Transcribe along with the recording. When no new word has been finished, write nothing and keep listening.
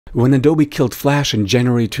When Adobe killed Flash in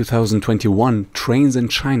January 2021, trains in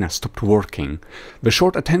China stopped working. The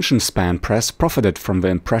short attention span press profited from the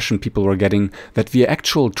impression people were getting that the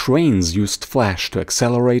actual trains used Flash to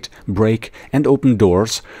accelerate, brake, and open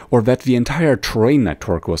doors, or that the entire train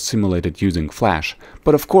network was simulated using Flash.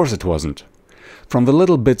 But of course it wasn't. From the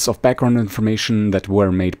little bits of background information that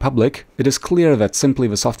were made public, it is clear that simply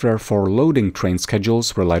the software for loading train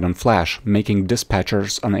schedules relied on Flash, making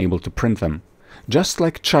dispatchers unable to print them. Just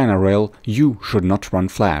like China Rail, you should not run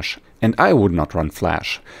Flash. And I would not run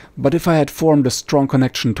Flash. But if I had formed a strong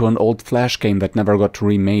connection to an old Flash game that never got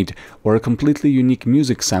remade, or a completely unique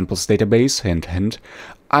music samples database, hint hint,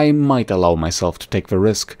 I might allow myself to take the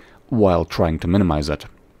risk, while trying to minimize it.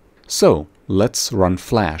 So, let's run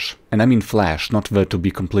Flash. And I mean Flash, not the, to be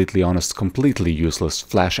completely honest, completely useless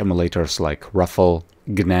Flash emulators like Ruffle,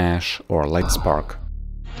 Gnash, or Lightspark.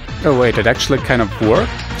 Oh wait, it actually kind of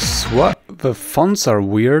works? What? The fonts are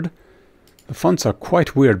weird. The fonts are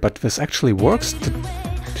quite weird, but this actually works?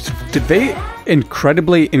 Did they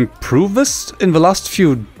incredibly improve this in the last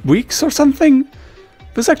few weeks or something?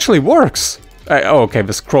 This actually works! Oh, okay,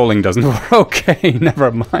 the scrolling doesn't work. Okay,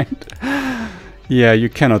 never mind. Yeah, you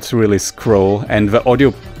cannot really scroll, and the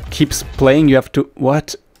audio keeps playing, you have to...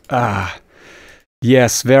 What?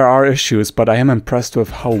 Yes, there are issues, but I am impressed with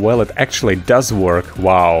how well it actually does work.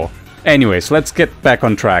 Wow. Anyways, let's get back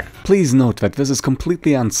on track. Please note that this is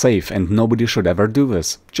completely unsafe and nobody should ever do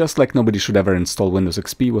this. Just like nobody should ever install Windows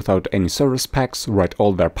XP without any service packs, write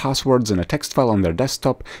all their passwords in a text file on their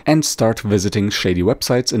desktop, and start visiting shady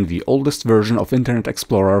websites in the oldest version of Internet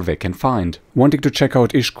Explorer they can find. Wanting to check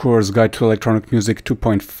out Ishkur's Guide to Electronic Music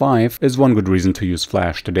 2.5 is one good reason to use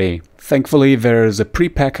Flash today. Thankfully, there is a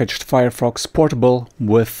pre-packaged Firefox portable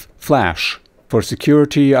with Flash. For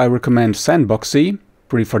security, I recommend Sandboxy.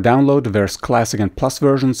 Free for download, there's Classic and Plus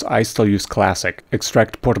versions, I still use Classic.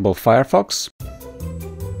 Extract portable Firefox,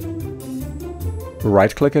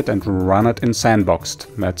 right-click it and run it in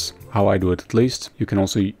Sandboxed. That's how I do it at least. You can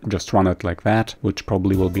also just run it like that, which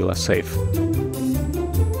probably will be less safe.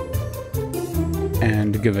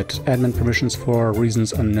 And give it admin permissions for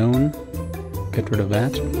reasons unknown. Get rid of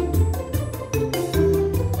that.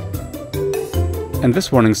 And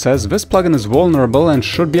this warning says, this plugin is vulnerable and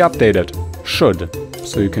should be updated. Should.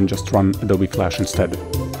 So you can just run Adobe Flash instead.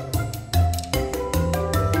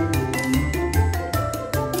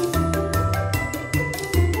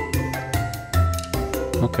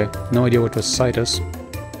 Okay, no idea what this site is.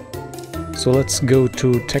 So let's go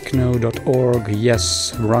to techno.org,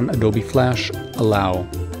 yes, run Adobe Flash, allow.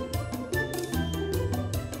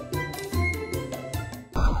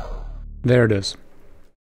 There it is.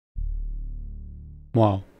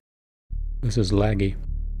 Wow, this is laggy.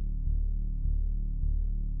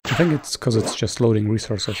 I think it's because it's just loading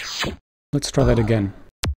resources. Let's try that again.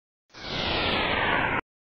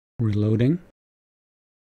 Reloading.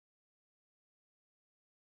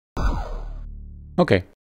 Okay.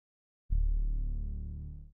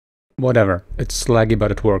 Whatever. It's laggy,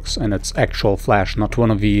 but it works, and it's actual Flash, not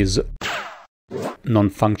one of these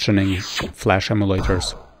non-functioning Flash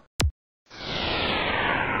emulators.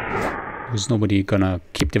 There's nobody gonna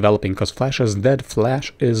keep developing, because Flash is dead.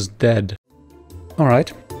 Flash is dead.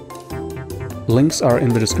 Alright. Links are in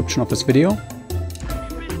the description of this video.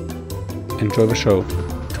 Enjoy the show.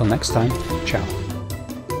 Till next time, ciao.